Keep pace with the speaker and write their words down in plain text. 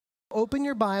open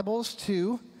your Bibles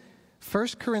to 1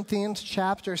 Corinthians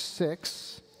chapter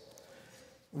 6,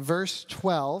 verse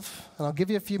 12. And I'll give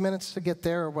you a few minutes to get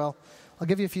there, or well, I'll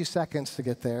give you a few seconds to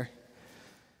get there.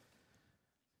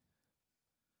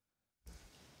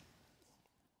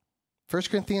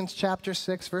 First Corinthians chapter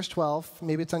 6, verse 12.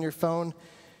 Maybe it's on your phone.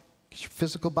 Get your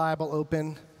physical Bible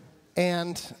open.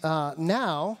 And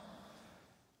now,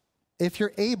 if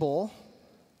you're able,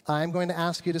 I'm going to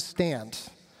ask you to stand.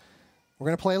 We're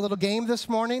going to play a little game this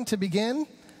morning to begin.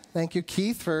 Thank you,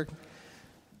 Keith, for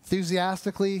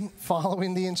enthusiastically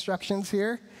following the instructions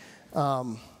here.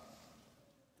 All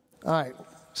right,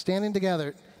 standing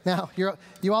together. Now,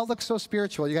 you all look so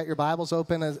spiritual. You got your Bibles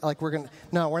open as like we're going to.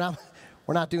 No,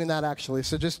 we're not doing that actually.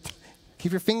 So just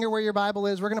keep your finger where your Bible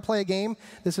is. We're going to play a game.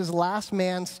 This is Last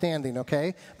Man Standing, okay?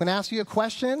 I'm going to ask you a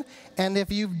question, and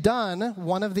if you've done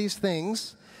one of these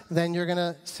things, then you're going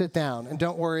to sit down. And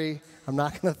don't worry, I'm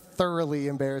not going to thoroughly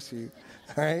embarrass you,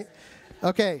 all right?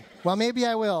 Okay, well, maybe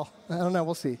I will. I don't know,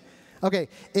 we'll see. Okay,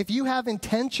 if you have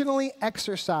intentionally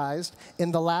exercised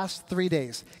in the last 3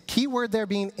 days, key word there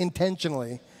being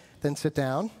intentionally, then sit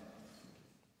down.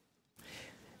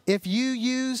 If you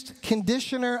used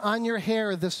conditioner on your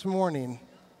hair this morning,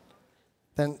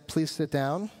 then please sit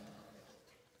down.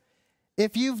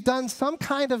 If you've done some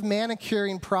kind of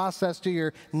manicuring process to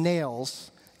your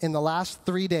nails in the last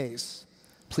 3 days,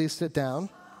 please sit down.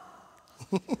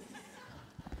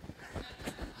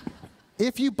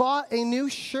 If you bought a new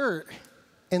shirt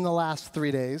in the last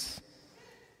 3 days,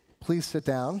 please sit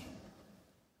down.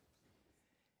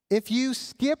 If you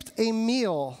skipped a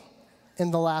meal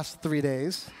in the last 3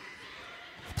 days,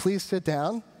 please sit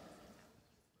down.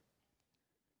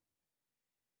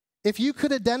 If you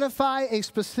could identify a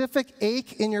specific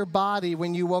ache in your body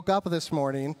when you woke up this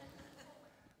morning,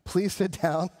 please sit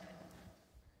down.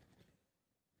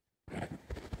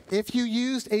 If you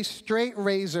used a straight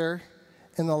razor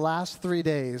in the last 3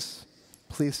 days,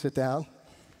 please sit down.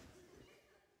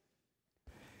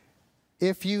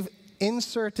 If you've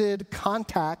inserted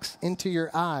contacts into your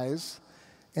eyes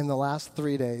in the last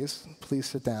 3 days, please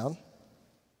sit down.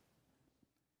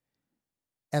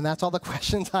 And that's all the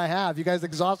questions I have. You guys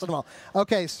exhausted them all.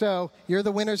 Okay, so you're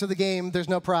the winners of the game. There's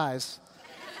no prize.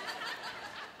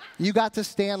 You got to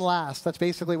stand last. That's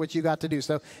basically what you got to do.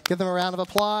 So give them a round of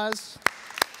applause.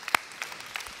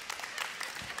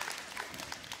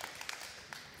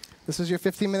 This is your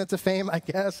 15 minutes of fame, I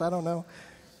guess. I don't know.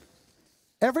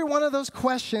 Every one of those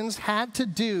questions had to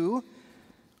do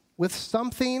with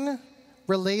something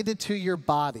related to your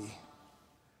body.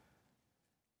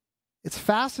 It's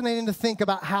fascinating to think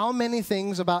about how many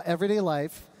things about everyday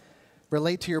life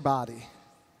relate to your body.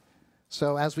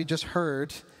 So as we just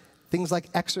heard, things like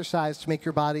exercise to make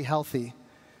your body healthy,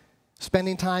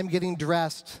 spending time getting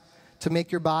dressed to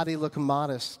make your body look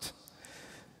modest,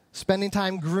 spending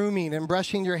time grooming and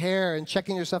brushing your hair and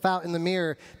checking yourself out in the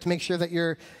mirror to make sure that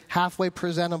you're halfway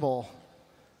presentable,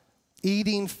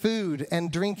 eating food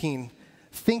and drinking,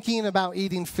 thinking about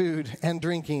eating food and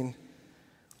drinking,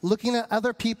 looking at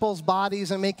other people's bodies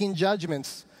and making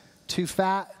judgments, too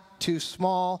fat, too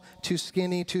small, too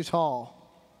skinny, too tall,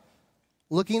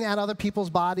 looking at other people's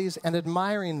bodies and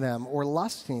admiring them or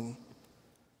lusting,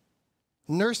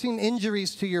 nursing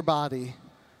injuries to your body,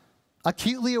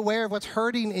 acutely aware of what's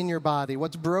hurting in your body,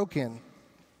 what's broken,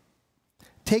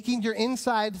 taking your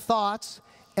inside thoughts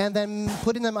and then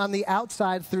putting them on the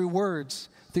outside through words,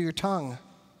 through your tongue,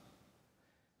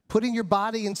 putting your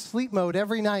body in sleep mode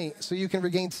every night so you can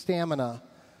regain stamina.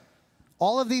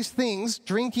 All of these things,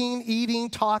 drinking, eating,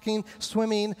 talking,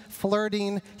 swimming,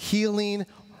 flirting, healing,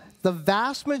 the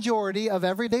vast majority of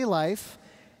everyday life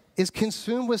is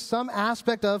consumed with some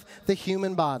aspect of the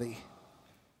human body.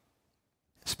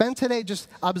 Spend today just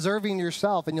observing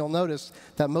yourself, and you'll notice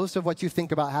that most of what you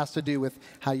think about has to do with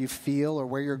how you feel or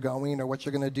where you're going or what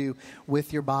you're going to do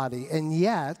with your body. And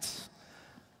yet,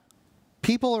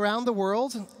 people around the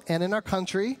world and in our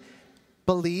country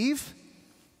believe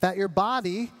that your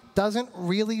body doesn't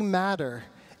really matter,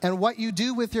 and what you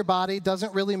do with your body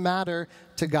doesn't really matter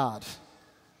to God.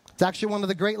 It's actually one of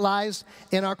the great lies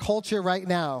in our culture right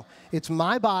now. It's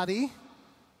my body.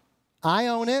 I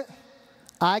own it.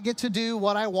 I get to do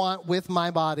what I want with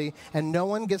my body, and no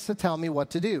one gets to tell me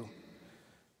what to do.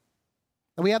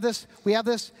 And we have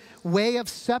this way of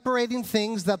separating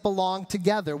things that belong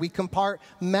together. We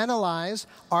compartmentalize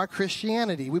our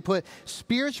Christianity. We put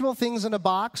spiritual things in a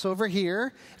box over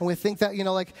here, and we think that,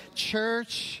 like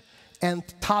church and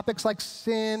topics like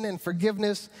sin and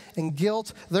forgiveness and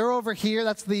guilt, they're over here.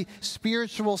 That's the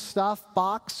spiritual stuff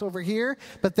box over here.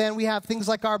 But then we have things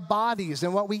like our bodies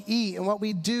and what we eat and what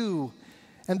we do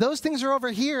And those things are over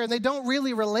here, and they don't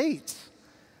really relate.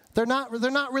 They're not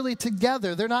really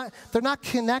together. They're not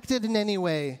connected in any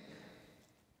way.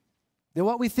 And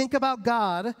what we think about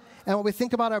God and what we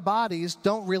think about our bodies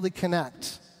don't really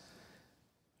connect.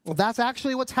 Well, that's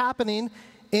actually what's happening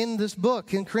in this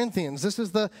book in Corinthians. This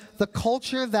is the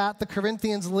culture that the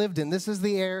Corinthians lived in. This is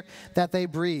the air that they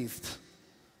breathed.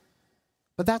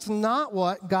 But that's not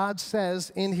what God says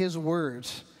in his word.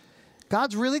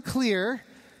 God's really clear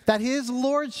that his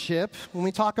lordship, when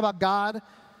we talk about God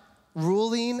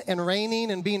ruling and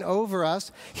reigning and being over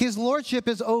us, his lordship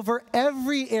is over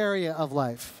every area of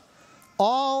life.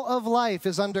 All of life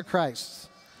is under Christ.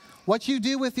 What you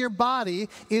do with your body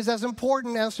is as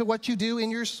important as to what you do in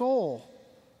your soul.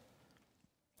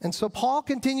 And so Paul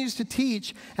continues to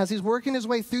teach as he's working his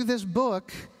way through this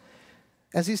book,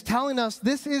 as he's telling us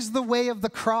this is the way of the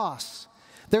cross.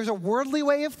 There's a worldly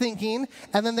way of thinking,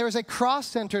 and then there's a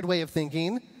cross-centered way of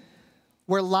thinking,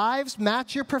 where lives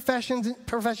match your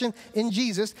profession in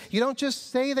Jesus. You don't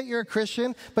just say that you're a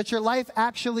Christian, but your life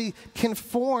actually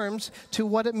conforms to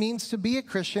what it means to be a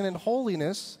Christian in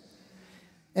holiness.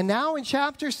 And now in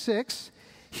chapter 6,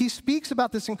 he speaks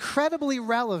about this incredibly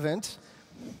relevant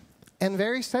and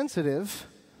very sensitive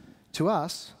to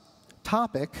us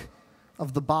topic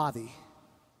of the body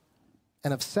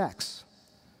and of sex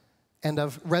and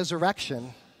of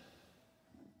resurrection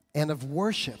and of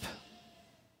worship.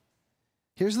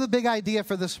 Here's the big idea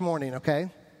for this morning,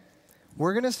 okay?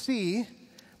 We're going to see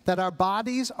that our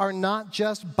bodies are not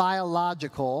just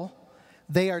biological,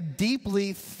 they are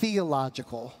deeply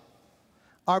theological.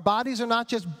 Our bodies are not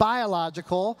just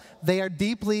biological, they are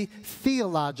deeply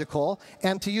theological.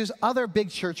 And to use other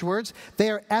big church words, they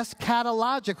are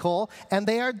eschatological and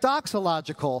they are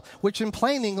doxological, which in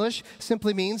plain English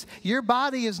simply means your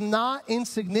body is not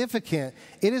insignificant.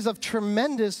 It is of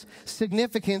tremendous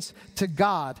significance to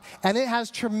God. And it has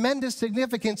tremendous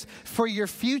significance for your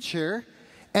future.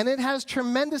 And it has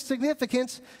tremendous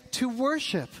significance to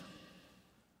worship.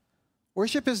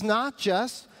 Worship is not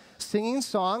just singing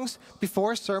songs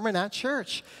before a sermon at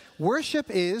church. Worship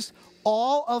is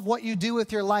all of what you do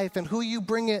with your life and who you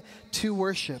bring it to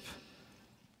worship.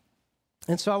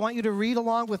 And so I want you to read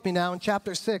along with me now in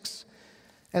chapter 6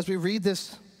 as we read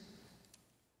this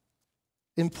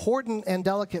important and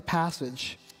delicate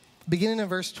passage, beginning in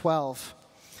verse 12.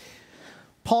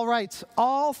 Paul writes,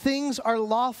 "All things are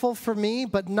lawful for me,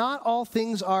 but not all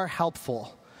things are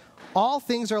helpful. All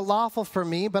things are lawful for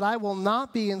me, but I will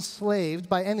not be enslaved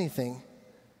by anything.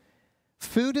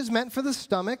 Food is meant for the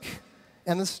stomach,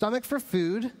 and the stomach for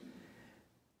food,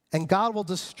 and God will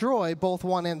destroy both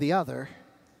one and the other.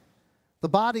 The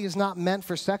body is not meant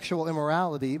for sexual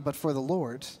immorality, but for the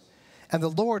Lord, and the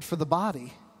Lord for the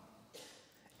body.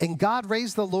 And God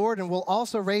raised the Lord and will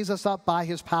also raise us up by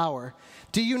his power.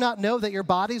 Do you not know that your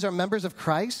bodies are members of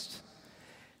Christ?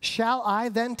 Shall I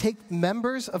then take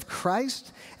members of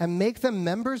Christ and make them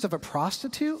members of a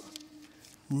prostitute?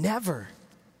 Never.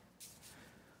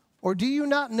 Or do you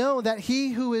not know that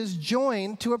he who is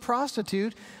joined to a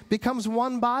prostitute becomes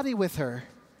one body with her?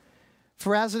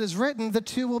 For as it is written, the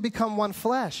two will become one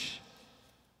flesh.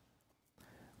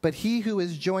 But he who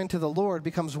is joined to the Lord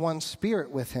becomes one spirit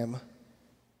with him.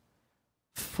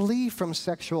 Flee from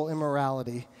sexual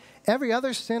immorality. Every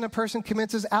other sin a person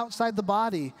commits is outside the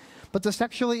body, but the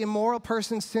sexually immoral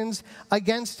person sins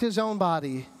against his own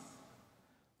body.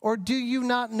 Or do you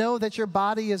not know that your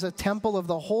body is a temple of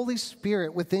the Holy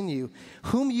Spirit within you,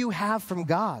 whom you have from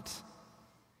God?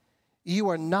 You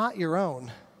are not your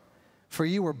own, for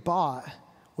you were bought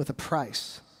with a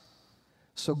price.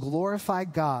 So glorify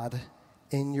God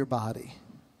in your body."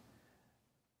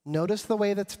 Notice the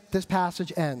way that this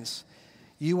passage ends.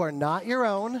 You are not your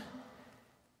own.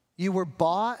 You were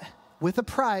bought with a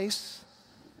price,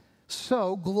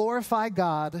 so glorify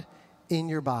God in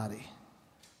your body.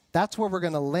 That's where we're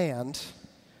going to land.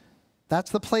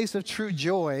 That's the place of true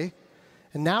joy.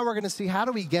 And now we're going to see, how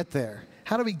do we get there?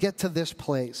 How do we get to this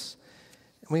place?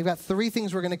 And we've got three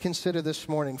things we're going to consider this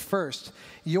morning. First,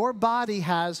 your body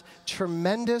has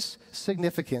tremendous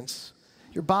significance.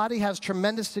 Your body has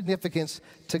tremendous significance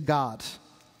to God.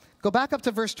 Go back up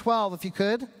to verse 12 if you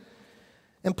could.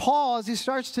 And Paul, as he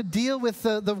starts to deal with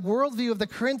the worldview of the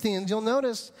Corinthians, you'll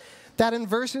notice that in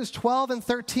verses 12 and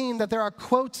 13 that there are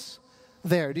quotes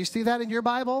there. Do you see that in your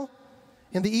Bible?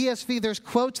 In the ESV, there's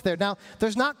quotes there. Now,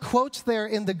 there's not quotes there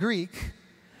in the Greek,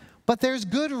 but there's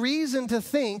good reason to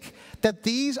think that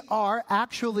these are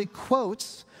actually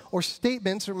quotes or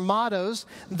statements or mottos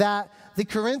that the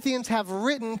Corinthians have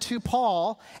written to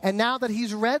Paul, and now that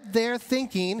he's read their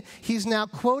thinking, he's now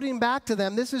quoting back to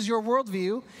them, this is your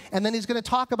worldview, and then he's going to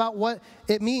talk about what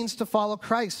it means to follow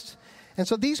Christ. And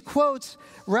so these quotes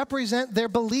represent their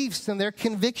beliefs and their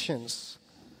convictions.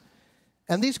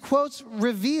 And these quotes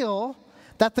reveal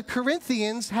that the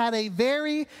Corinthians had a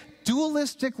very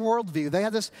dualistic worldview. They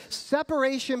had this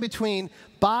separation between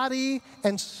body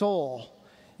and soul.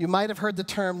 You might have heard the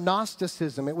term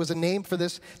Gnosticism. It was a name for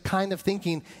this kind of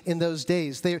thinking in those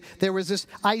days. There was this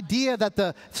idea that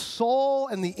the soul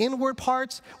and the inward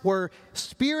parts were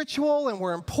spiritual and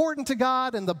were important to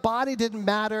God, and the body didn't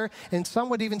matter. And some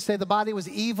would even say the body was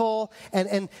evil.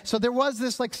 And so there was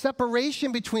this like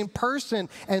separation between person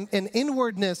and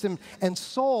inwardness and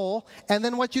soul, and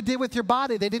then what you did with your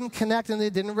body. They didn't connect and they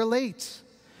didn't relate.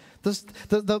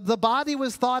 The body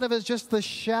was thought of as just the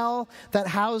shell that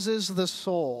houses the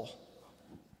soul.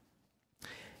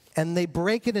 And they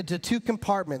break it into two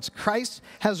compartments. Christ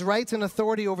has rights and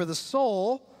authority over the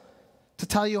soul to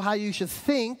tell you how you should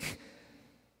think,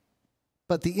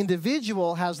 but the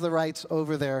individual has the rights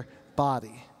over their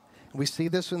body. We see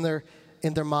this in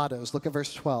their mottos. Look at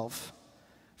verse 12.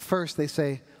 First, they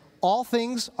say, all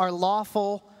things are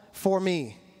lawful for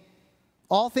me.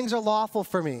 All things are lawful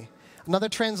for me. Another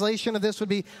translation of this would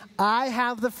be, I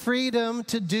have the freedom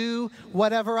to do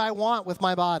whatever I want with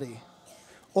my body.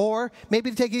 Or, maybe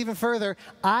to take it even further,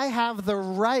 I have the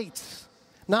right,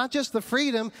 not just the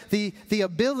freedom, the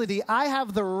ability, I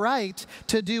have the right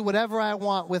to do whatever I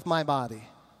want with my body.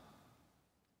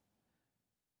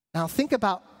 Now think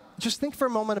for a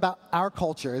moment about our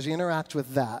culture as you interact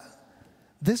with that.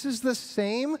 These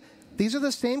are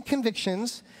the same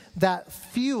convictions that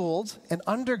fueled and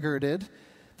undergirded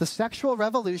the sexual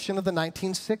revolution of the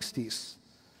 1960s.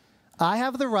 I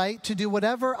have the right to do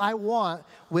whatever I want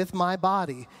with my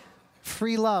body.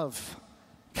 Free love,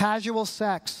 casual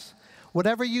sex,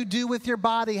 whatever you do with your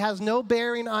body has no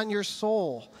bearing on your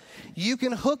soul. You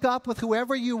can hook up with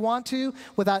whoever you want to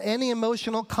without any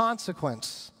emotional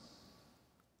consequence.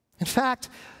 In fact,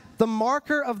 the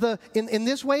marker of in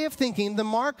this way of thinking, the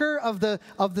marker of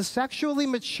the sexually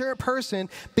mature person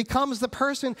becomes the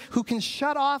person who can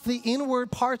shut off the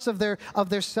inward parts of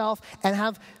their self and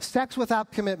have sex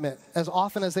without commitment as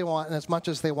often as they want and as much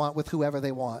as they want with whoever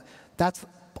they want. That's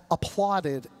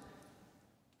applauded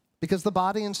because the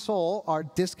body and soul are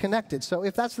disconnected. So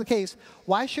if that's the case,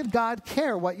 why should God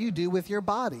care what you do with your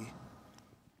body?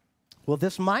 Well,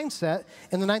 this mindset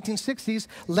in the 1960s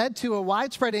led to a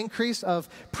widespread increase of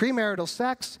premarital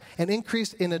sex, an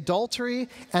increase in adultery,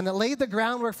 and it laid the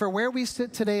groundwork for where we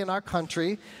sit today in our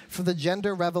country for the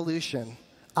gender revolution.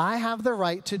 I have the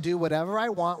right to do whatever I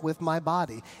want with my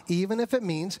body, even if it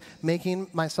means making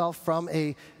myself from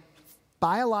a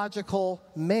biological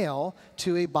male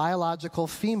to a biological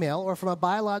female, or from a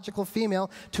biological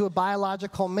female to a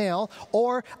biological male,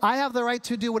 or I have the right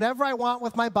to do whatever I want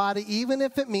with my body, even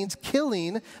if it means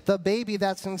killing the baby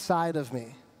that's inside of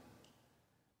me.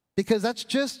 Because that's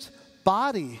just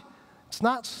body. It's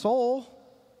not soul.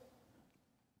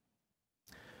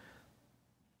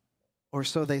 Or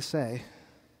so they say.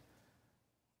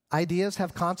 Ideas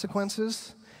have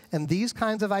consequences, and these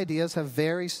kinds of ideas have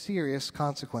very serious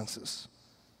consequences.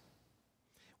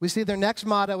 We see their next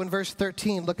motto in verse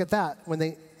 13. Look at that. When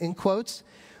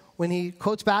he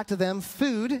quotes back to them,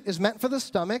 food is meant for the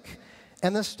stomach,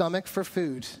 and the stomach for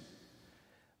food.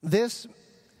 This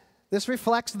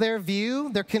reflects their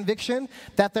view, their conviction,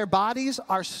 that their bodies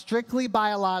are strictly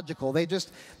biological. They're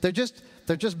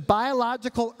just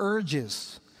biological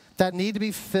urges that need to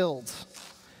be filled.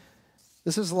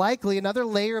 This is likely another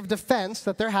layer of defense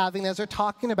that they're having as they're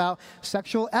talking about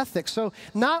sexual ethics. So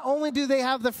not only do they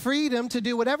have the freedom to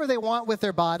do whatever they want with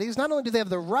their bodies, not only do they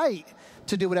have the right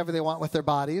to do whatever they want with their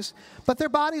bodies, but their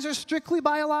bodies are strictly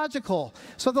biological.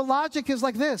 So the logic is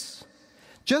like this.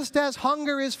 Just as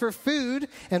hunger is for food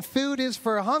and food is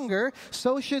for hunger,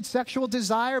 so should sexual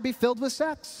desire be filled with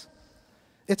sex.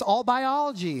 It's all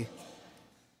biology.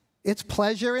 It's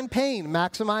pleasure and pain.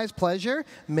 Maximize pleasure,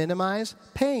 minimize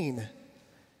pain.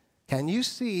 Can you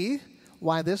see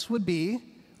why this would be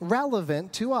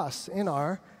relevant to us in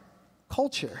our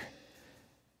culture?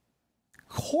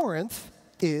 Corinth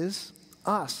is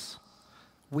us.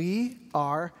 We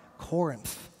are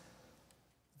Corinth.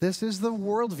 This is the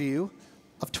worldview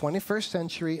of 21st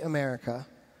century America.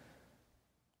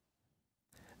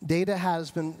 Data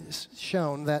has been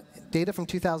shown that data from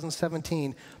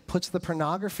 2017 puts the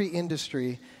pornography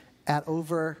industry at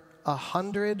over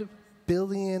 $100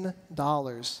 billion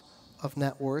of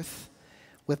net worth,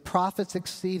 with profits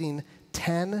exceeding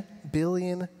 $10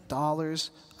 billion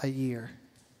a year.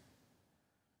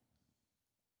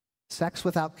 Sex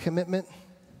without commitment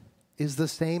is the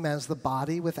same as the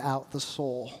body without the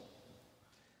soul.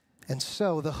 And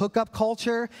so the hookup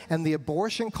culture and the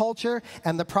abortion culture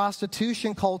and the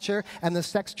prostitution culture and the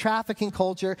sex trafficking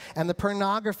culture and the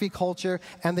pornography culture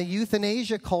and the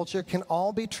euthanasia culture can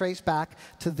all be traced back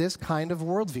to this kind of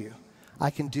worldview.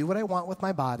 I can do what I want with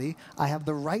my body. I have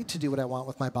the right to do what I want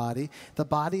with my body. The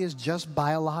body is just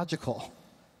biological.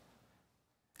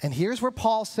 And here's where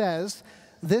Paul says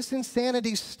this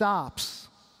insanity stops.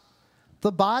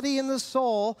 The body and the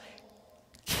soul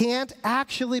can't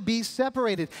actually be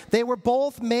separated. They were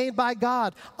both made by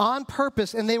God on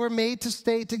purpose, and they were made to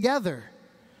stay together.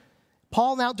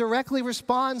 Paul now directly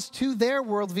responds to their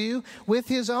worldview with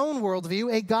his own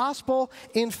worldview, a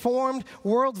gospel-informed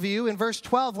worldview in verse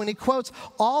 12 when he quotes,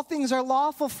 "All things are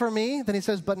lawful for me." Then he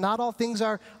says, "But not all things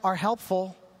are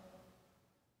helpful."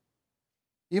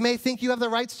 You may think you have the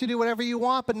rights to do whatever you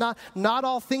want, but not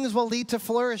all things will lead to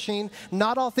flourishing.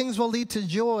 Not all things will lead to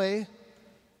joy.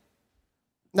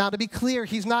 Now, to be clear,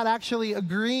 he's not actually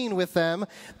agreeing with them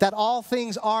that all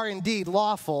things are indeed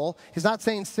lawful. He's not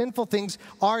saying sinful things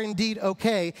are indeed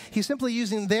okay. He's simply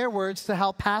using their words to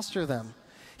help pastor them.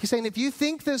 He's saying if you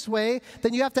think this way,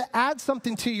 then you have to add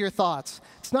something to your thoughts.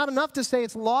 It's not enough to say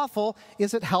it's lawful.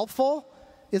 Is it helpful?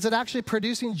 Is it actually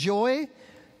producing joy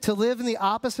to live in the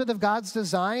opposite of God's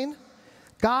design?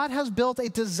 God has built a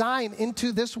design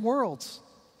into this world.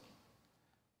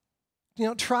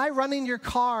 Try running your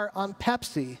car on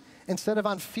Pepsi instead of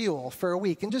on fuel for a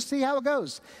week and just see how it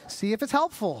goes. See if it's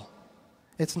helpful.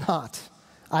 It's not.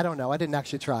 I don't know. I didn't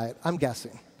actually try it. I'm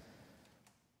guessing.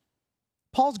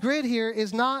 Paul's grid here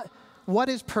is not what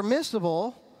is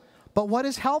permissible, but what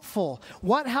is helpful.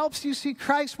 What helps you see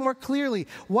Christ more clearly?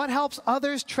 What helps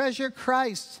others treasure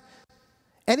Christ?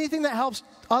 Anything that helps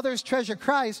others treasure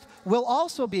Christ will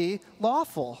also be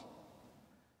lawful.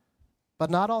 But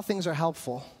not all things are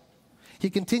helpful. He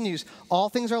continues, all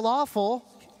things are lawful,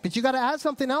 but you got to add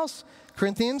something else,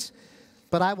 Corinthians.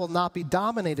 But I will not be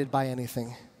dominated by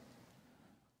anything.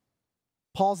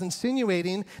 Paul's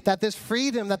insinuating that this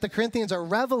freedom that the Corinthians are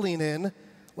reveling in,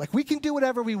 like we can do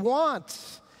whatever we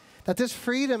want, that this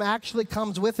freedom actually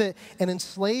comes with it an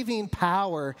enslaving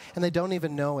power, and they don't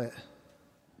even know it.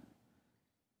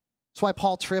 That's why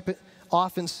Paul Tripp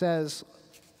often says,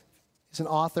 he's an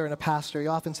author and a pastor, he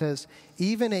often says,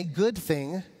 even a good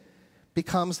thing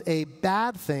becomes a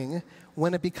bad thing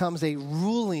when it becomes a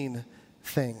ruling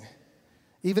thing.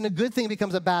 Even a good thing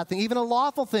becomes a bad thing. Even a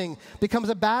lawful thing becomes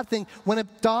a bad thing when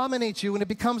it dominates you, when it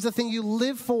becomes the thing you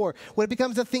live for, when it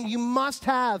becomes the thing you must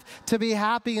have to be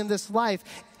happy in this life.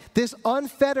 This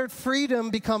unfettered freedom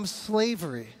becomes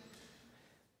slavery.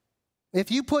 If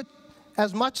you put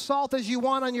as much salt as you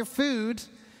want on your food,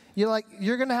 you're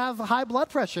going to have high blood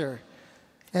pressure.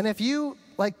 And if you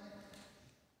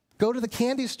go to the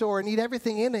candy store and eat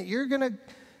everything in it, you're going to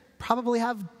probably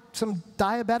have some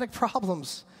diabetic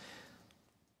problems.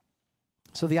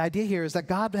 So the idea here is that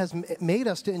God has made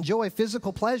us to enjoy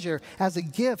physical pleasure as a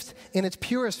gift in its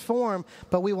purest form,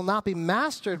 but we will not be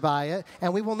mastered by it,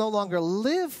 and we will no longer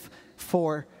live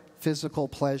for physical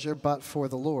pleasure, but for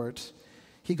the Lord.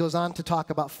 He goes on to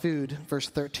talk about food, verse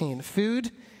 13.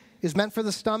 Food is meant for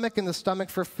the stomach and the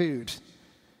stomach for food.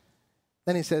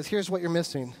 Then he says, here's what you're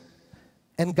missing.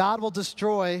 And God will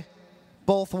destroy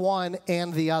both one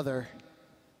and the other.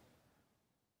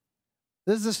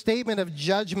 This is a statement of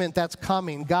judgment that's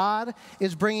coming. God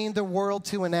is bringing the world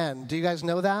to an end. Do you guys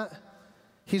know that?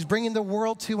 He's bringing the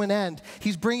world to an end.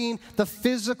 He's bringing the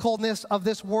physicalness of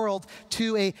this world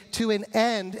to an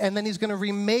end, and then he's going to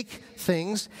remake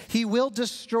things. He will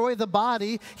destroy the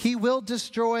body. He will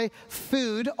destroy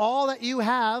food. All that you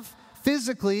have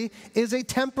physically is a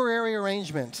temporary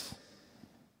arrangement.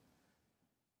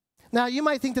 Now, you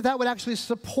might think that would actually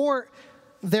support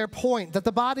their point, that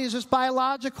the body is just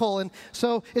biological, and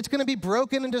so it's going to be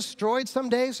broken and destroyed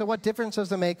someday, so what difference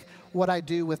does it make what I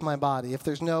do with my body? If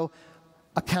there's no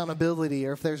accountability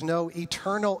or if there's no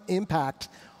eternal impact,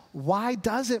 why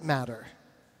does it matter?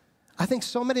 I think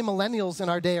so many millennials in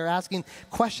our day are asking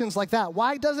questions like that.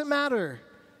 Why does it matter?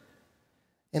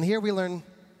 And here we learn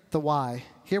the why.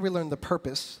 Here we learn the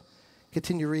purpose.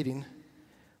 Continue reading.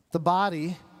 The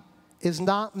body is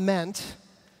not meant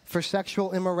for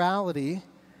sexual immorality,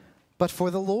 but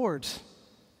for the Lord,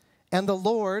 and the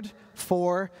Lord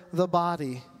for the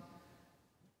body.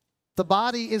 The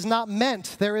body is not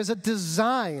meant. There is a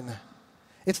design.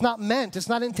 It's not meant. It's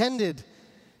not intended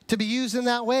to be used in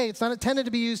that way. It's not intended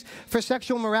to be used for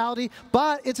sexual morality,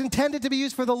 but it's intended to be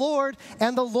used for the Lord,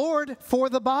 and the Lord for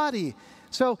the body.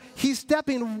 So he's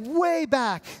stepping way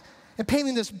back and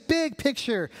painting this big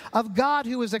picture of God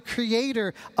who is a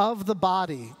creator of the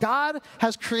body. God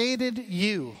has created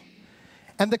you,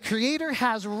 and the creator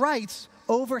has rights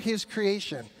over his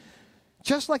creation.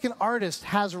 Just like an artist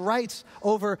has rights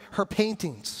over her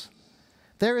paintings,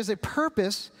 there is a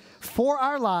purpose for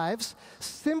our lives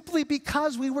simply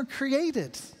because we were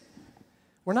created.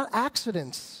 We're not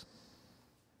accidents.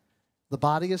 The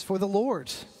body is for the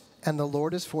Lord, and the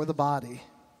Lord is for the body.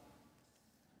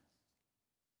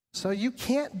 So you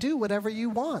can't do whatever you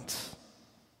want.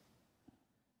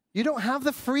 You don't have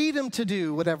the freedom to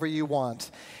do whatever you want.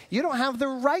 You don't have the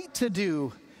right to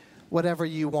do whatever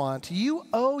you want. You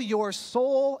owe your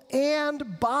soul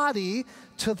and body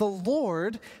to the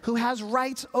Lord who has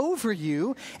rights over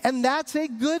you, and that's a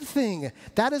good thing.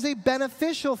 That is a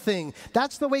beneficial thing.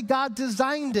 That's the way God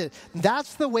designed it.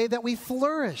 That's the way that we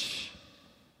flourish.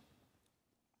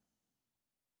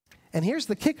 And here's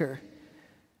the kicker.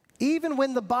 Even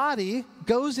when the body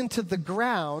goes into the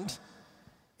ground,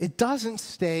 it doesn't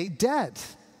stay dead.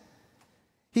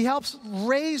 He helps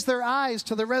raise their eyes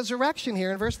to the resurrection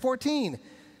here in verse 14.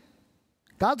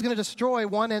 God's going to destroy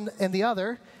one and the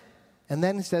other. And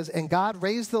then he says, and God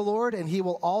raised the Lord, and he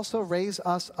will also raise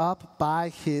us up by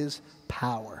his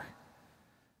power.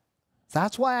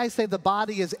 That's why I say the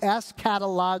body is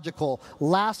eschatological,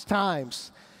 last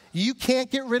times. You can't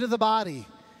get rid of the body.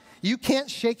 You can't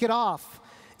shake it off.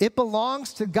 It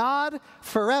belongs to God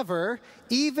forever,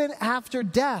 even after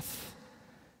death.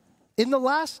 In the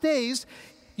last days,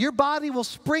 your body will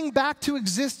spring back to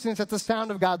existence at the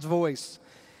sound of God's voice.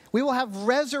 We will have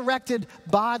resurrected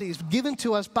bodies given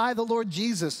to us by the Lord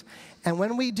Jesus. And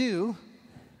when we do,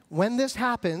 when this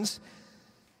happens,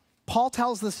 Paul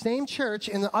tells the same church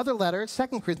in the other letter,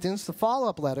 2 Corinthians, the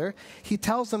follow-up letter, he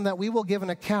tells them that we will give an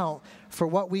account for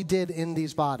what we did in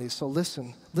these bodies. So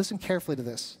listen carefully to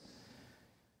this.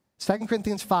 2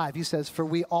 Corinthians 5, he says, for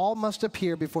we all must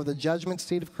appear before the judgment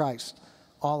seat of Christ,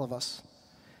 all of us,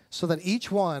 so that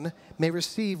each one may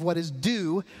receive what is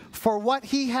due for what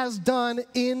he has done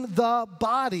in the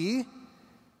body,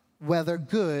 whether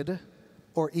good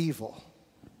or evil.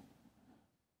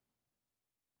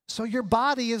 So your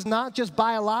body is not just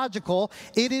biological,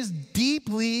 it is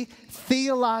deeply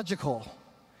theological.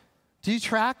 Do you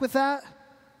track with that?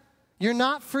 You're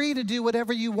not free to do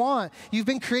whatever you want. You've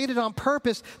been created on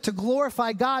purpose to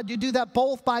glorify God. You do that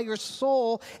both by your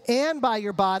soul and by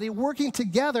your body, working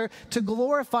together to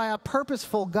glorify a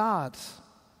purposeful God.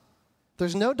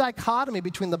 There's no dichotomy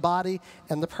between the body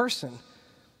and the person.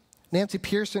 Nancy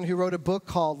Pearson, who wrote a book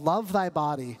called Love Thy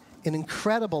Body, an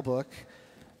incredible book,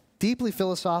 deeply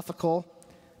philosophical,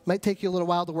 might take you a little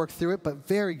while to work through it, but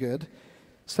very good,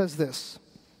 says this.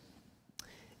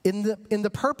 In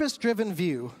the purpose-driven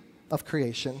view of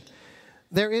creation,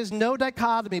 there is no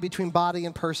dichotomy between body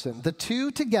and person. The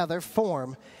two together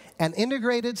form an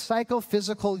integrated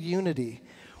psychophysical unity.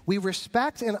 We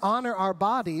respect and honor our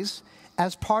bodies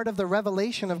as part of the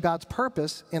revelation of God's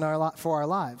purpose for our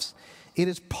lives. It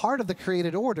is part of the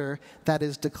created order that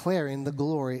is declaring the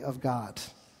glory of God.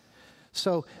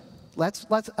 So let's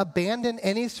abandon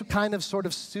any kind of sort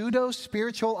of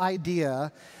pseudo-spiritual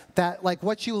idea that like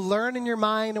what you learn in your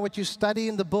mind and what you study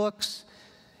in the books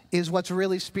is what's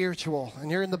really spiritual.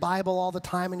 And you're in the Bible all the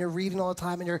time, and you're reading all the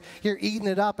time, and you're eating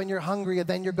it up, and you're hungry, and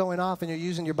then you're going off, and you're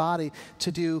using your body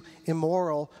to do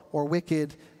immoral or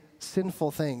wicked,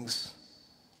 sinful things.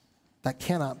 That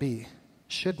cannot be,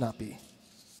 should not be.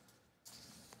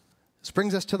 This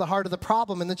brings us to the heart of the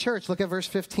problem in the church. Look at verse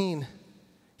 15.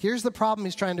 Here's the problem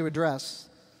he's trying to address.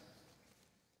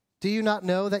 Do you not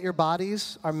know that your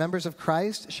bodies are members of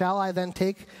Christ? Shall I then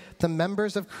take the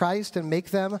members of Christ and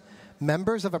make them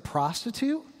members of a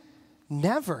prostitute?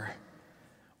 Never.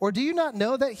 Or do you not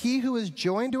know that he who is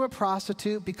joined to a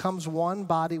prostitute becomes one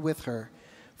body with her?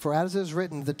 For as it is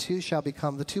written, the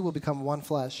two will become one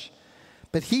flesh.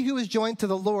 But he who is joined to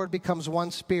the Lord becomes one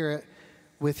spirit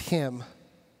with him.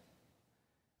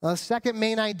 Now, the second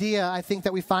main idea I think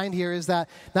that we find here is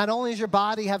that not only does your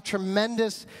body have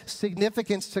tremendous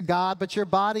significance to God, but your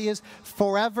body is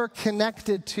forever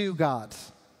connected to God.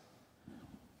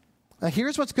 Now,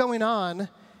 here's what's going on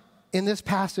in this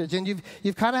passage, and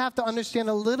you've kind of have to understand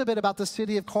a little bit about the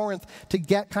city of Corinth to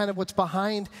get kind of what's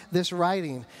behind this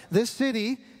writing. This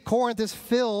city, Corinth, is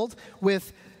filled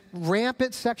with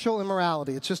rampant sexual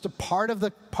immorality. It's just a part of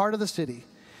the city.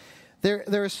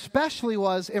 There especially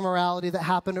was immorality that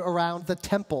happened around the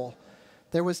temple.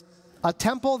 There was a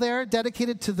temple there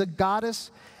dedicated to the goddess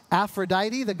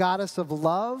Aphrodite, the goddess of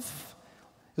love.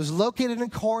 It was located in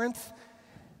Corinth.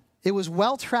 It was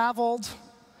well-traveled.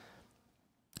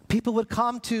 People would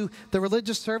come to the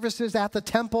religious services at the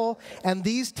temple, and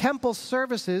these temple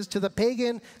services to the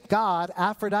pagan god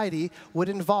Aphrodite would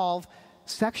involve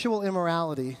sexual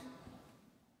immorality.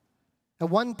 At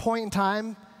one point in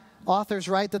time, authors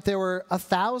write that there were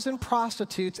 1,000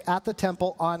 prostitutes at the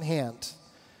temple on hand.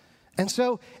 And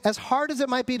so, as hard as it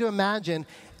might be to imagine,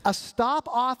 a stop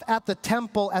off at the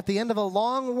temple at the end of a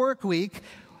long work week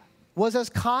was as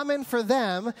common for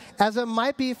them as it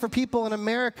might be for people in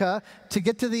America to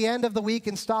get to the end of the week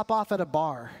and stop off at a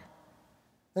bar.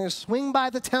 They're going to swing by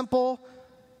the temple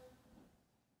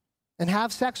and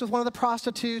have sex with one of the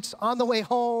prostitutes on the way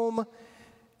home.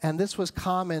 And this was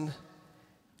common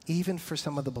even for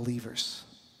some of the believers.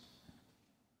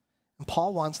 And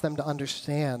Paul wants them to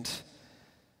understand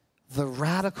the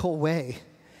radical way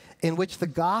in which the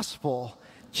gospel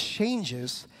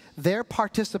changes their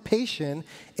participation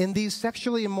in these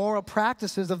sexually immoral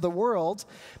practices of the world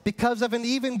because of an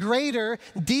even greater,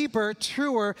 deeper,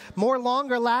 truer, more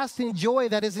longer-lasting joy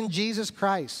that is in Jesus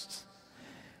Christ.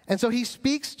 And so he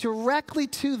speaks directly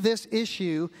to this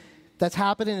issue that's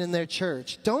happening in their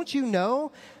church. Don't you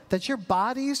know that your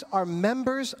bodies are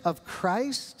members of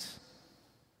Christ?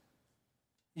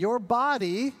 Your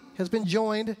body has been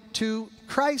joined to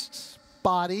Christ's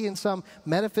body in some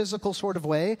metaphysical sort of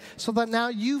way, so that now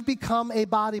you've become a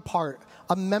body part,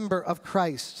 a member of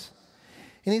Christ.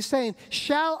 And he's saying,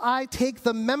 shall I take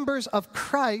the members of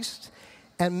Christ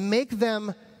and make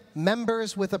them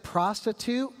members with a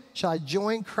prostitute? Shall I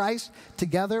join Christ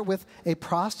together with a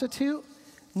prostitute?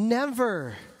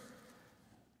 Never.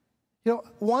 You know,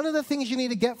 one of the things you need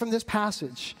to get from this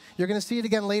passage, you're going to see it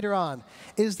again later on,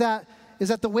 is that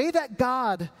the way that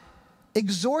God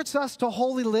exhorts us to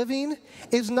holy living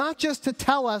is not just to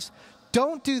tell us,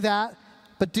 don't do that,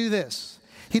 but do this.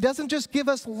 He doesn't just give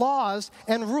us laws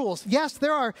and rules. Yes,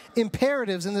 there are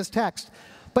imperatives in this text,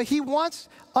 but he wants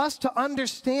us to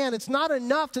understand it's not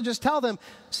enough to just tell them,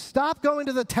 stop going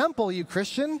to the temple, you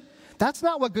Christian. That's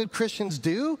not what good Christians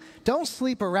do. Don't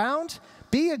sleep around.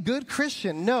 Be a good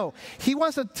Christian. No, he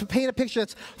wants to paint a picture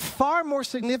that's far more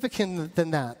significant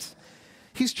than that.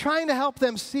 He's trying to help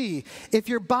them see if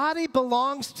your body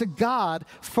belongs to God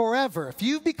forever, if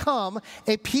you've become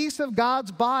a piece of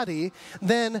God's body,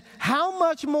 then how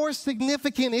much more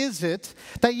significant is it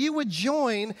that you would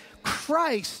join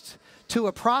Christ to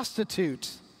a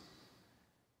prostitute?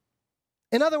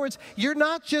 In other words, you're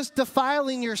not just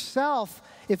defiling yourself.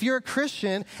 If you're a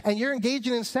Christian and you're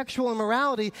engaging in sexual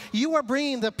immorality, you are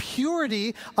bringing the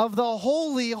purity of the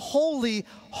holy, holy,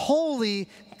 holy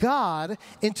God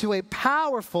into a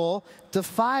powerful,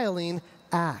 defiling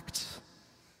act.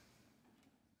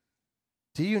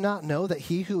 Do you not know that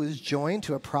he who is joined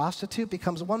to a prostitute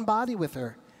becomes one body with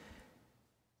her?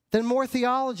 Then more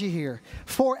theology here.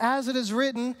 For as it is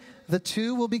written, the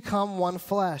two will become one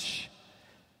flesh.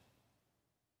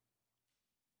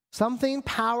 Something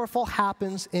powerful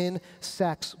happens in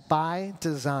sex by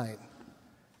design.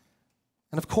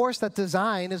 And of course, that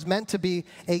design is meant to be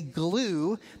a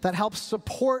glue that helps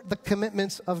support the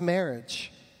commitments of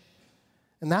marriage.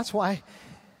 And that's why,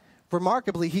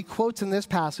 remarkably, he quotes in this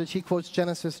passage, he quotes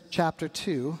Genesis chapter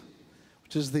 2,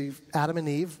 which is the Adam and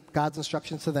Eve, God's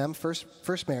instructions to them,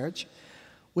 first marriage,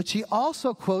 which he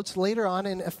also quotes later on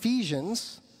in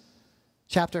Ephesians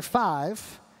chapter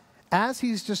 5, as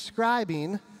he's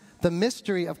describing the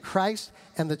mystery of Christ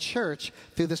and the church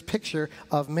through this picture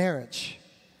of marriage.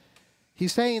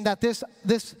 He's saying that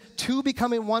this two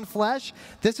becoming one flesh,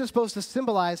 this is supposed to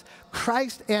symbolize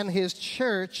Christ and his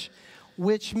church,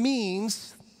 which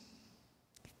means,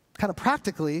 kind of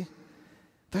practically,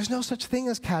 there's no such thing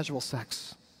as casual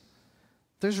sex.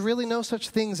 There's really no such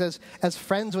things as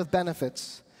friends with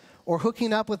benefits or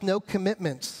hooking up with no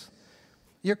commitments.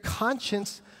 Your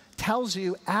conscience tells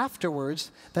you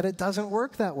afterwards that it doesn't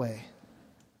work that way.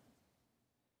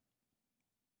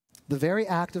 The very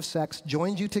act of sex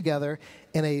joins you together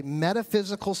in a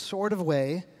metaphysical sort of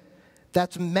way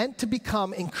that's meant to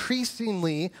become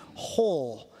increasingly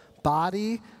whole,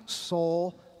 body,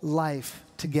 soul, life,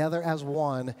 together as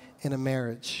one in a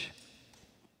marriage.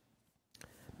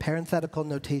 Parenthetical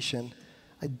notation.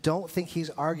 I don't think he's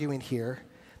arguing here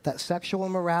that sexual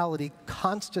immorality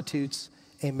constitutes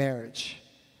a marriage.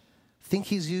 I think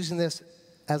he's using this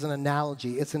as an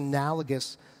analogy. It's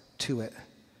analogous to it.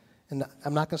 And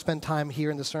I'm not going to spend time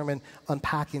here in the sermon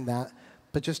unpacking that,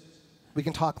 but just we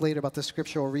can talk later about the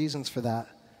scriptural reasons for that.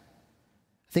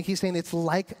 I think he's saying it's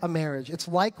like a marriage. It's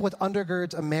like what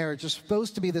undergirds a marriage. There's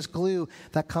supposed to be this glue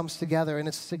that comes together, and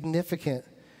it's significant.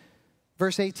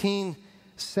 Verse 18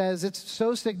 says it's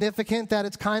so significant that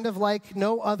it's kind of like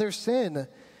no other sin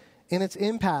in its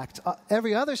impact.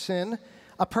 Every other sin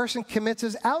a person commits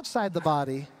is outside the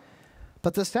body,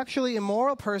 but the sexually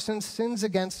immoral person sins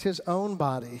against his own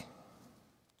body.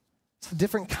 It's a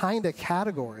different kind of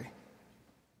category.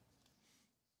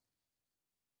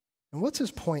 And what's his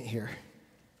point here?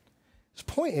 His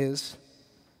point is,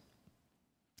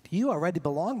 you already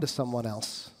belong to someone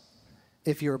else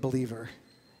if you're a believer.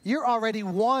 You're already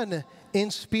one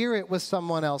in spirit with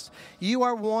someone else. You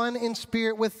are one in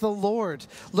spirit with the Lord.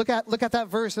 Look at that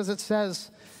verse as it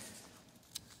says.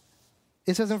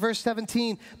 It says in verse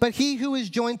 17, but he who is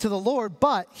joined to the Lord,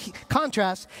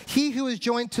 contrast, he who is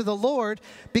joined to the Lord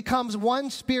becomes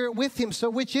one spirit with him. So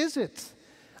which is it?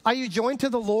 Are you joined to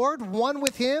the Lord, one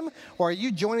with him, or are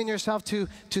you joining yourself to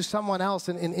someone else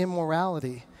in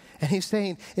immorality? And he's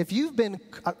saying, if you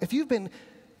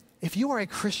are a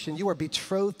Christian, you are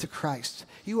betrothed to Christ.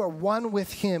 You are one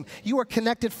with him. You are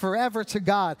connected forever to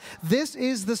God. This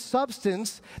is the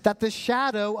substance that the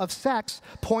shadow of sex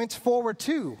points forward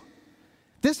to.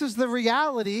 This is the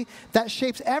reality that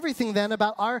shapes everything then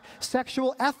about our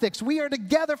sexual ethics. We are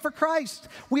together for Christ.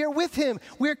 We are with him.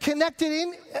 We are connected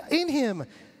in him.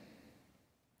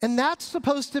 And that's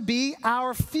supposed to be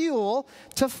our fuel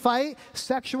to fight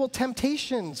sexual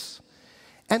temptations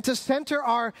and to center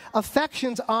our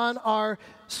affections on our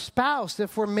spouse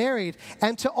if we're married,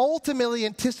 and to ultimately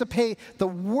anticipate the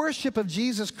worship of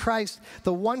Jesus Christ,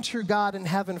 the one true God in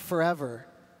heaven forever.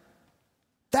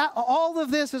 That all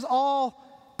of this is all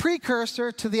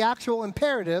precursor to the actual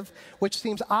imperative, which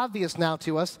seems obvious now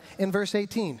to us in verse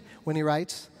 18 when he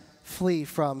writes, flee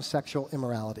from sexual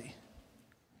immorality.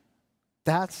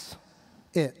 That's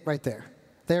it right there.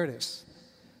 There it is.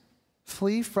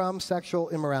 Flee from sexual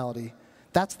immorality.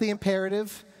 That's the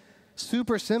imperative.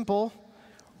 Super simple.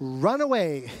 Run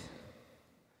away.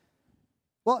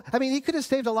 Well, I mean, he could have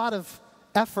saved a lot of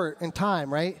effort and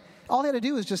time, right? All he had to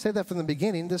do was just say that from the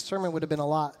beginning. This sermon would have been a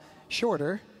lot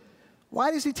shorter. Why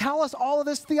does he tell us all of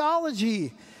this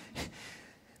theology?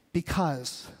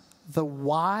 Because the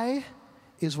why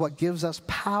is what gives us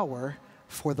power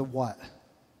for the what.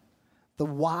 The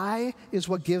why is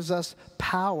what gives us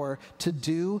power to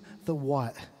do the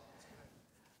what.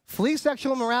 Flee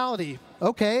sexual immorality.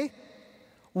 Okay.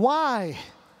 Why?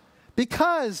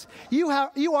 Because you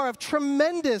are of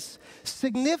tremendous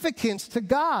significance to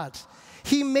God.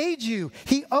 He made you.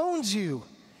 He owns you.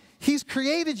 He's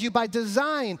created you by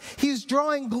design. He's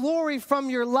drawing glory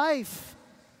from your life.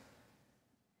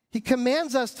 He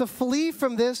commands us to flee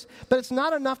from this, but it's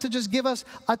not enough to just give us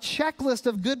a checklist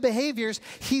of good behaviors.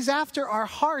 He's after our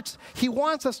hearts. He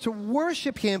wants us to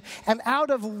worship him, and out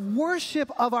of worship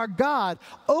of our God,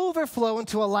 overflow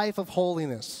into a life of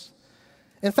holiness.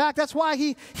 In fact, that's why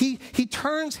he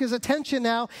turns his attention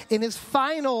now in his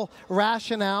final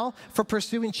rationale for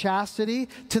pursuing chastity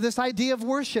to this idea of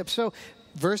worship. So,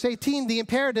 verse 18, the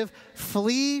imperative,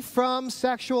 flee from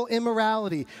sexual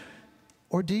immorality.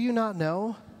 Or do you not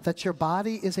know that your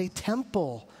body is a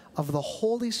temple of the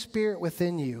Holy Spirit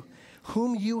within you,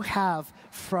 whom you have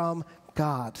from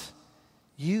God?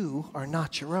 You are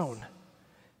not your own,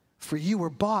 for you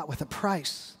were bought with a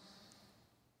price.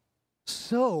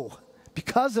 So,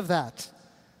 because of that,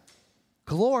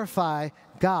 glorify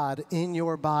God in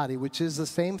your body, which is the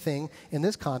same thing in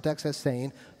this context as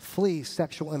saying, flee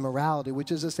sexual immorality,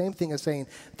 which is the same thing as saying,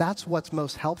 that's what's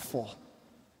most helpful.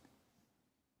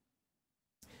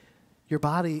 Your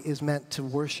body is meant to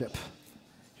worship.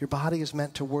 Your body is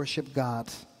meant to worship God.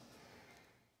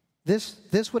 This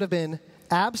would have been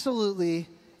absolutely,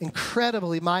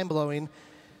 incredibly mind-blowing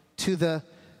to the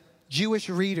Jewish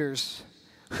readers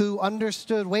who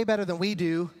understood way better than we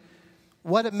do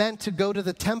what it meant to go to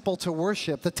the temple to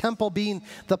worship, the temple being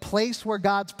the place where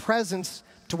God's presence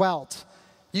dwelt.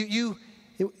 You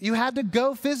had to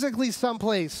go physically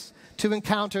someplace to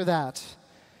encounter that.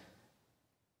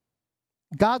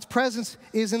 God's presence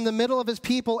is in the middle of his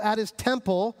people at his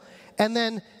temple, and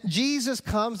then Jesus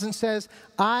comes and says,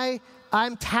 I'm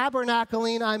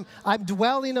tabernacling, I'm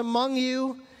dwelling among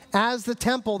you as the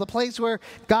temple, the place where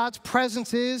God's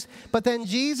presence is. But then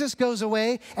Jesus goes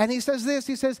away, and he says this,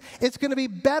 he says, it's going to be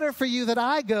better for you that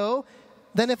I go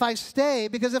than if I stay,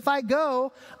 because if I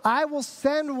go, I will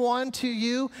send one to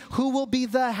you who will be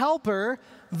the helper,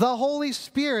 the Holy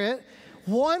Spirit,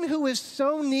 one who is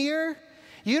so near.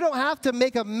 You don't have to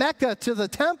make a Mecca to the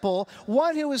temple,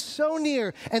 one who is so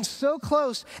near and so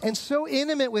close and so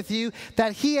intimate with you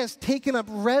that he has taken up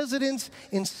residence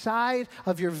inside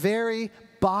of your very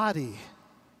body.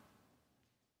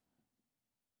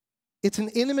 It's an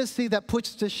intimacy that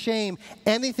puts to shame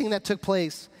anything that took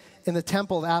place in the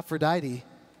temple of Aphrodite.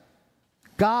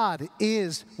 God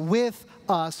is with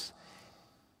us,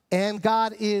 and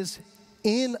God is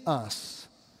in us.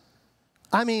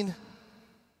 I mean,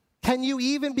 can you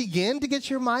even begin to get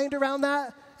your mind around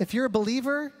that if you're a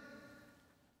believer?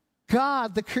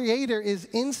 God, the Creator, is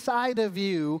inside of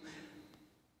you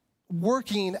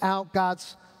working out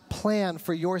God's plan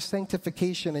for your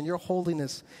sanctification and your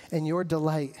holiness and your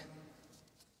delight.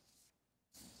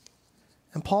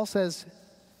 And Paul says,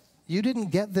 you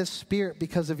didn't get this Spirit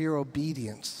because of your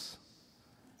obedience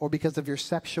or because of your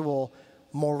sexual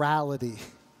morality.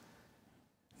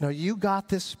 No, you got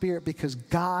this Spirit because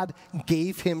God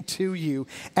gave him to you.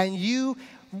 And you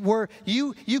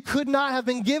could not have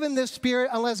been given this Spirit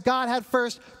unless God had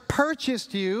first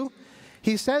purchased you.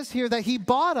 He says here that he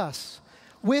bought us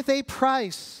with a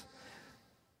price.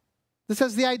 This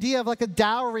has the idea of like a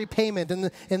dowry payment.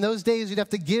 In those days, you'd have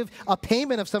to give a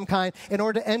payment of some kind in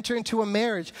order to enter into a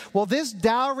marriage. Well, this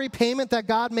dowry payment that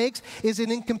God makes is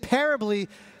an incomparably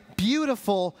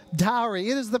beautiful dowry.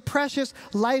 It is the precious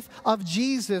life of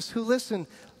Jesus who, listen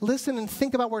and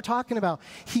think about what we're talking about.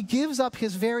 He gives up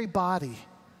his very body.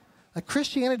 Like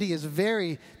Christianity is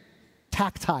very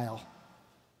tactile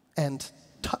and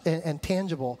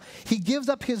tangible. He gives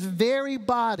up his very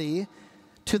body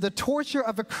to the torture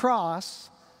of a cross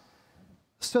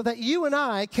so that you and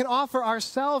I can offer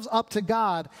ourselves up to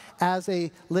God as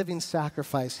a living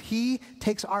sacrifice. He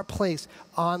takes our place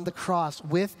on the cross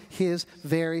with his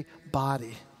very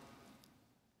body.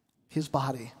 His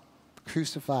body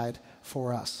crucified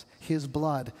for us. His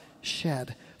blood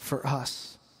shed for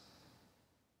us.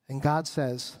 And God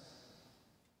says,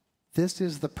 this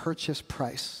is the purchase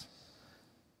price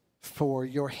for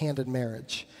your hand in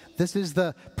marriage. This is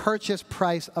the purchase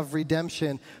price of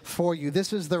redemption for you.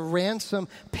 This is the ransom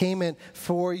payment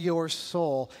for your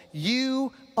soul.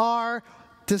 You are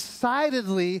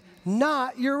decidedly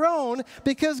not your own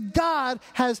because God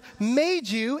has made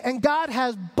you and God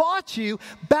has bought you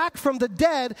back from the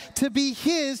dead to be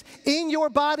his in your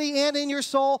body and in your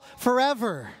soul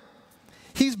forever.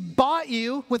 He's bought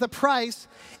you with a price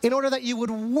in order that you would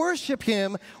worship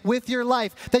him with your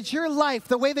life. That your life,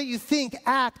 the way that you think,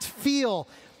 act, feel,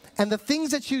 and the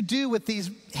things that you do with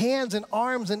these hands and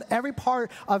arms and every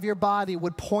part of your body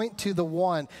would point to the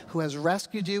one who has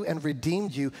rescued you and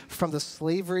redeemed you from the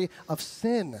slavery of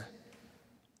sin.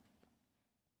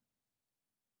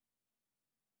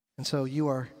 And so you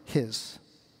are his.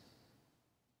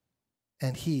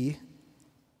 And he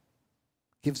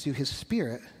gives you his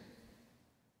Spirit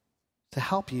to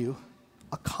help you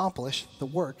accomplish the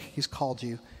work he's called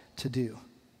you to do.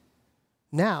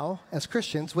 Now, as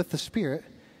Christians, with the Spirit,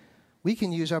 we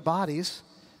can use our bodies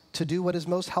to do what is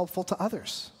most helpful to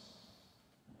others,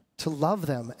 to love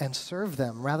them and serve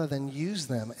them rather than use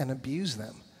them and abuse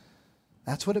them.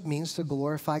 That's what it means to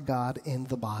glorify God in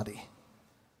the body.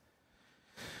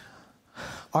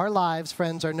 Our lives,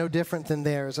 friends, are no different than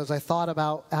theirs. As I thought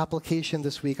about application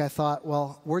this week, I thought,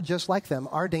 well, we're just like them.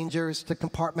 Our danger is to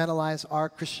compartmentalize our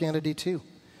Christianity too.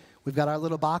 We've got our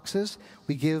little boxes.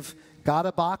 We give God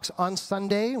a box on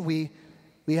Sunday. We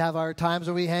have our times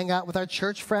where we hang out with our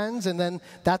church friends, and then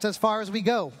that's as far as we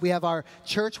go. We have our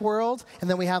church world, and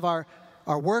then we have our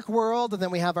work world, and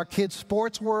then we have our kids'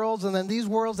 sports worlds, and then these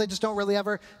worlds they just don't really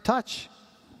ever touch.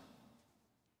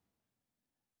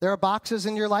 There are boxes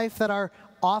in your life that are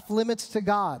off limits to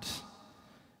God.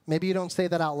 Maybe you don't say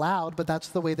that out loud, but that's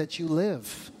the way that you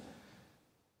live.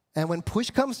 And when push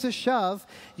comes to shove,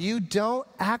 you don't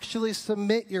actually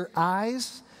submit your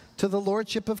eyes to the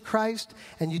lordship of Christ,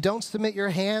 and you don't submit your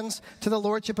hands to the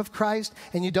lordship of Christ,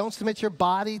 and you don't submit your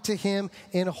body to him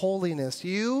in holiness.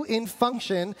 You, in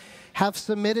function, have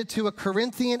submitted to a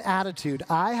Corinthian attitude.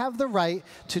 I have the right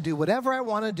to do whatever I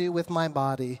want to do with my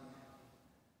body.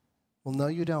 Well, no,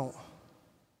 you don't.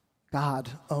 God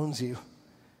owns you.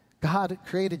 God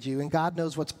created you, and God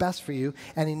knows what's best for you,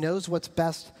 and he knows what's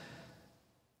best,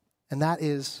 and that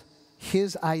is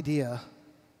his idea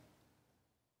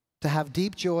to have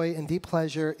deep joy and deep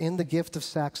pleasure in the gift of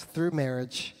sex through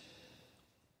marriage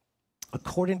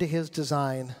according to his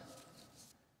design.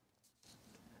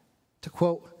 To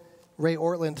quote Ray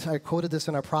Ortland, I quoted this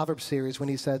in our Proverbs series when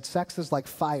he said, sex is like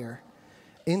fire.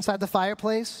 Inside the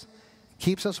fireplace, it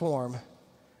keeps us warm.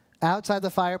 Outside the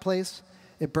fireplace,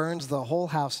 it burns the whole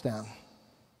house down.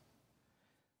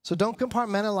 So don't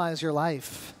compartmentalize your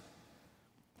life.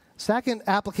 Second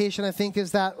application, I think,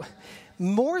 is that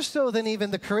more so than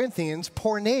even the Corinthians,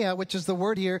 porneia, which is the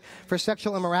word here for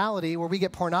sexual immorality, where we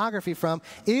get pornography from,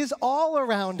 is all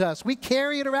around us. We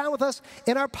carry it around with us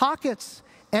in our pockets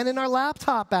and in our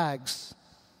laptop bags.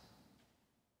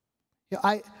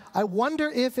 I wonder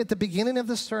if at the beginning of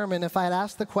the sermon, if I had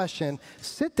asked the question,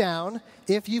 sit down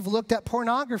if you've looked at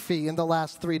pornography in the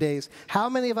last 3 days. How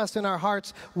many of us in our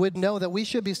hearts would know that we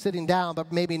should be sitting down,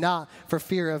 but maybe not for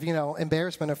fear of,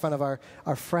 embarrassment in front of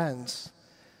our friends?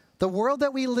 The world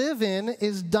that we live in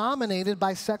is dominated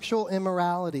by sexual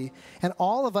immorality, and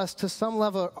all of us, to some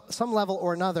level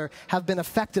or another, have been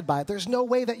affected by it. There's no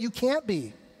way that you can't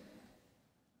be.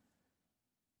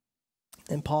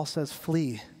 And Paul says,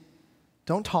 flee.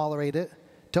 Don't tolerate it.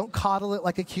 Don't coddle it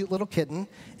like a cute little kitten.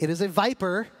 It is a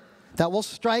viper that will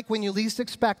strike when you least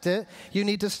expect it. You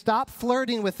need to stop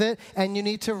flirting with it, and you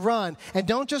need to run. And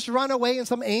don't just run away in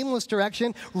some aimless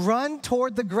direction. Run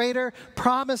toward the greater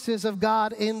promises of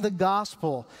God in the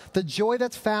gospel, the joy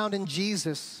that's found in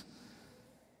Jesus.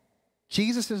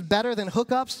 Jesus is better than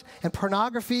hookups and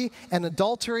pornography and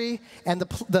adultery, and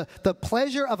the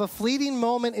pleasure of a fleeting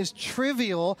moment is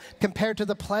trivial compared to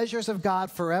the pleasures of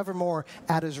God forevermore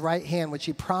at his right hand, which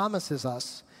he promises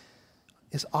us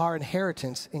is our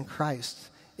inheritance in Christ.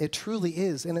 It truly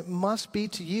is, and it must be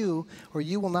to you, or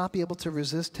you will not be able to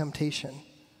resist temptation.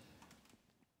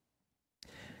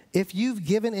 If you've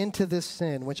given into this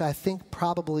sin, which I think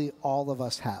probably all of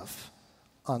us have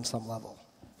on some level,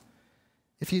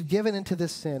 if you've given into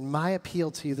this sin, my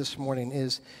appeal to you this morning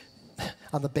is,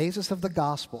 on the basis of the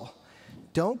gospel,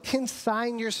 don't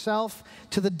consign yourself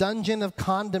to the dungeon of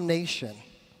condemnation.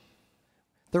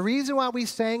 The reason why we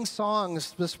sang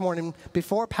songs this morning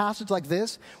before a passage like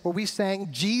this, where we sang,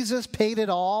 Jesus paid it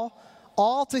all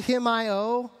to him I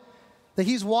owe, that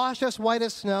he's washed us white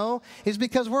as snow, is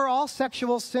because we're all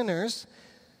sexual sinners,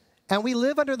 and we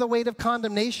live under the weight of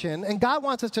condemnation, and God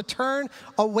wants us to turn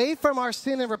away from our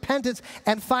sin and repentance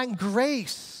and find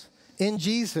grace in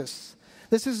Jesus.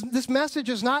 This message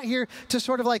is not here to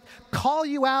sort of like call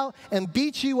you out and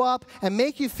beat you up and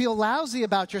make you feel lousy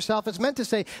about yourself. It's meant to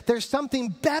say there's something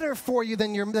better for you that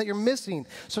you're missing.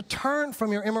 So turn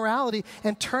from your immorality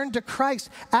and turn to Christ.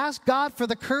 Ask God for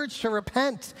the courage to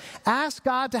repent. Ask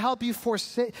God to help you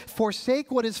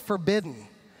forsake what is forbidden.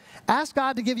 Ask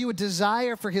God to give you a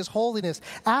desire for his holiness.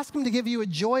 Ask him to give you a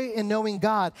joy in knowing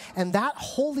God. And that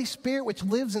Holy Spirit which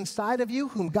lives inside of you,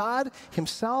 whom God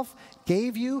himself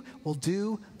gave you, will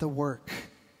do the work.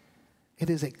 It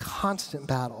is a constant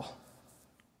battle.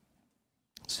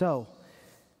 So,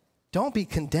 don't be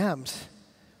condemned,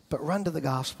 but run to the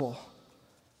gospel.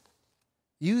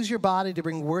 Use your body to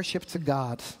bring worship to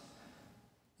God.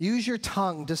 Use your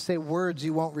tongue to say words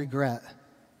you won't regret.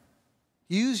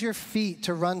 Use your feet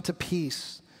to run to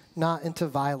peace, not into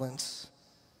violence.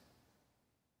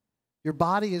 Your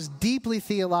body is deeply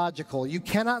theological. You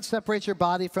cannot separate your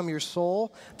body from your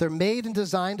soul. They're made and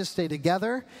designed to stay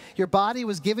together. Your body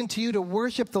was given to you to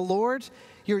worship the Lord.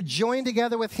 You're joined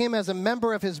together with him as a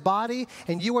member of his body,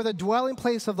 and you are the dwelling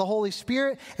place of the Holy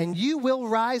Spirit, and you will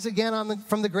rise again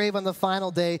from the grave on the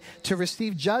final day to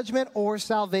receive judgment or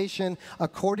salvation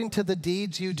according to the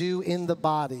deeds you do in the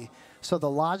body. So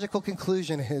the logical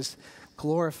conclusion is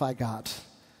glorify God.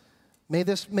 May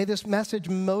this message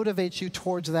motivate you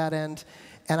towards that end.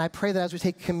 And I pray that as we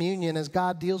take communion, as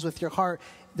God deals with your heart,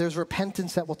 there's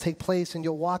repentance that will take place, and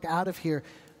you'll walk out of here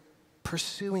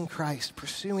pursuing Christ,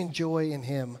 pursuing joy in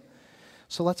him.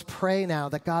 So let's pray now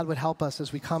that God would help us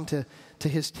as we come to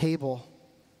his table.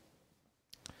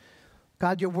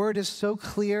 God, your word is so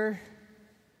clear.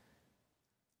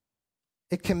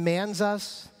 It commands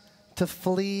us to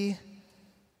flee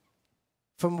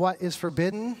from what is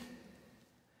forbidden,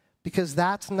 because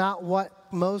that's not what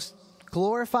most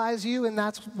glorifies you, and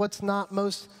that's what's not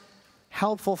most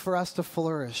helpful for us to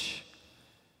flourish.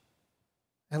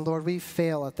 And Lord, we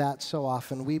fail at that so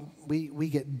often. We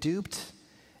get duped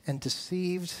and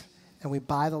deceived, and we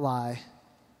buy the lie,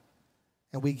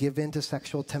 and we give in to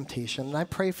sexual temptation. And I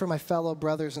pray for my fellow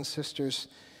brothers and sisters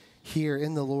here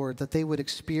in the Lord that they would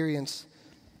experience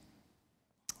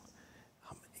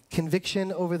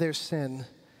conviction over their sin,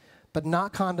 but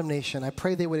not condemnation. I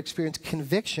pray they would experience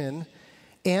conviction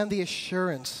and the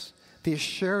assurance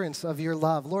of your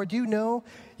love. Lord, you knew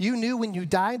when you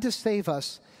died to save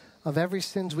us of every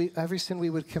sin we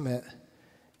would commit,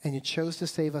 and you chose to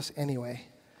save us anyway.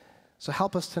 So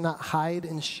help us to not hide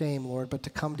in shame, Lord, but to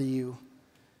come to you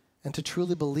and to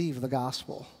truly believe the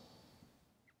gospel.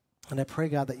 And I pray,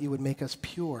 God, that you would make us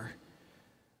pure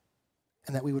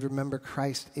and that we would remember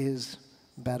Christ is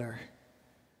better.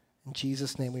 In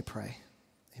Jesus' name we pray.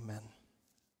 Amen.